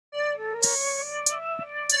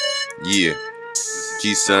Yeah,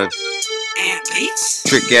 Gson. And beats?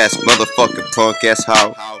 Trick ass motherfucking punk ass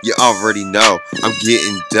hoe. You already know I'm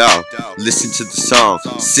getting dough. Listen to the song,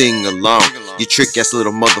 sing along. You trick ass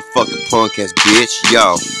little motherfucking punk ass bitch.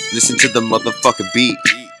 Yo, listen to the motherfucking beat.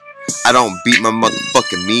 I don't beat my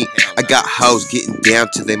motherfucking meat. I got hoes getting down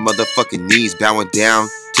to their motherfucking knees, bowing down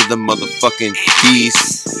to the motherfucking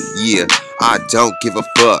beast. Yeah, I don't give a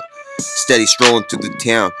fuck. Steady strolling through the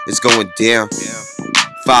town, it's going down.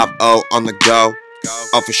 5-0 on the go.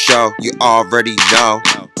 Oh, for sure, you already know.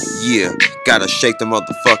 Yeah, gotta shake the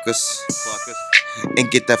motherfuckers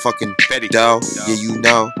and get that fucking dough. Yeah, you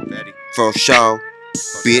know, for sure,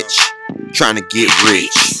 bitch, trying to get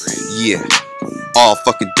rich. Yeah, all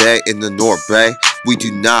fucking day in the North Bay. We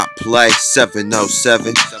do not play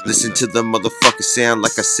 707. Listen to the motherfucking sound,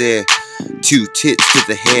 like I said. 2 tits to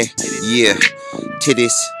the head. Yeah,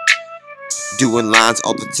 titties, doing lines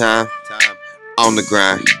all the time. On the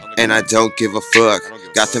grind, and I don't give a fuck.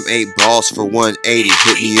 Got them 8 balls for 180,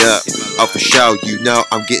 hit me up. Oh, for sure, you know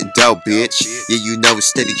I'm getting dope, bitch. Yeah, you know it's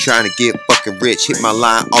steady trying to get fucking rich. Hit my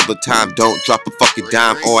line all the time, don't drop a fucking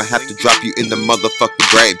dime, or I have to drop you in the motherfucking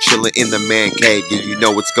grave. Chilling in the man cave, yeah, you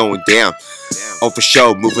know what's going down. Oh, for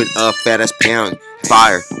sure, moving up, fat ass pound.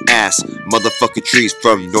 Fire ass motherfucking trees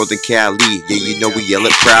from Northern Cali. Yeah, you know we yell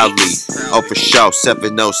it proudly. Oh, for sure,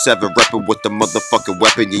 707 reppin' with the motherfucking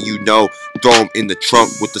weapon. Yeah, you know, throw him in the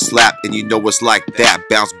trunk with the slap, and you know it's like that.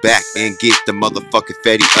 Bounce back and get the motherfucking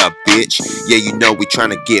fetty up, bitch. Yeah, you know we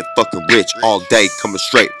tryna get fucking rich all day, coming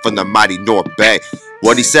straight from the mighty North Bay.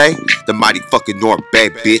 What'd he say? The mighty fucking North Bay,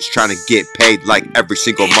 bitch. Tryna get paid like every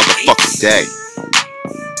single motherfucking day.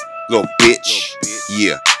 Little bitch,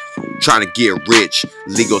 yeah. Trying to get rich,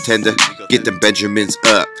 legal tender, get them Benjamins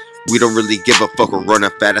up. We don't really give a fuck, or run a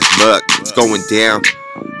fat ass mug. It's going down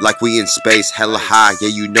like we in space, hella high. Yeah,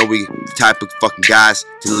 you know we the type of fucking guys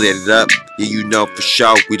to lit it up. Yeah, you know for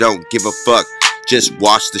sure, we don't give a fuck. Just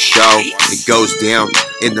watch the show. It goes down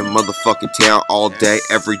in the motherfucking town all day,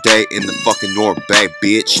 every day in the fucking North Bay,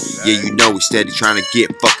 bitch. Yeah, you know we steady trying to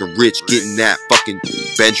get fucking rich, getting that fucking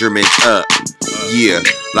Benjamin up. Yeah,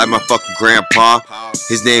 like my fucking grandpa,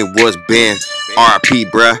 his name was Ben. R.I.P.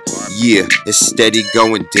 bruh. Yeah, it's steady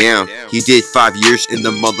going down. He did 5 years in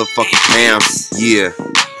the motherfucking pound. Yeah,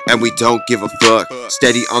 and we don't give a fuck.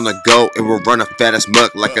 Steady on the go, and we'll run a fat ass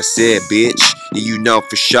muck, like I said, bitch. Yeah, you know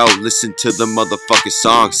for sure. Listen to the motherfucking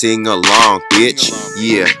song, sing along, bitch.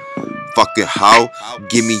 Yeah, fucking hoe,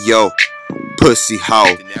 give me your pussy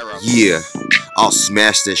hoe. Yeah, I'll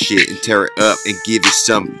smash that shit and tear it up and give it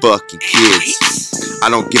some fucking kids. I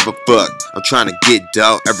don't give a fuck, I'm trying to get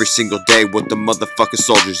dough every single day with the motherfucking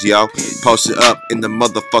soldiers, yo. Posted up in the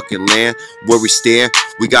motherfucking land where we stand,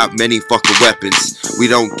 we got many fucking weapons. We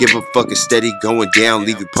don't give a fuck, it's steady going down,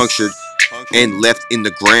 leave it punctured and left in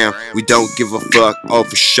the ground. We don't give a fuck, oh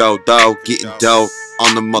for sure though, getting dough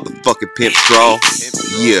on the motherfucking pimp stroll.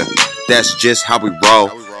 Yeah, that's just how we roll.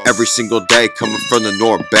 Every single day coming from the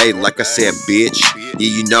North Bay, like I said, bitch. Yeah,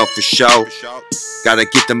 you know for sure. Gotta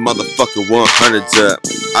get the motherfucking 100s up.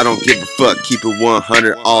 I don't give a fuck, keep it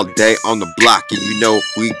 100 all day on the block. And you know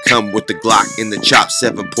we come with the Glock in the chop,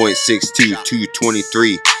 7.62,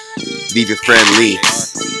 223. Leave it friendly.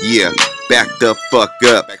 Yeah, back the fuck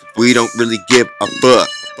up. We don't really give a fuck,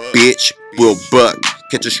 bitch. We'll buck.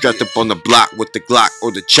 Catch a strapped up on the block with the Glock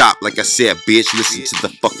or the chop, like I said, bitch. Listen to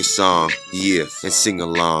the fucking song, yeah, and sing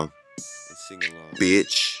along,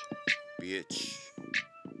 bitch.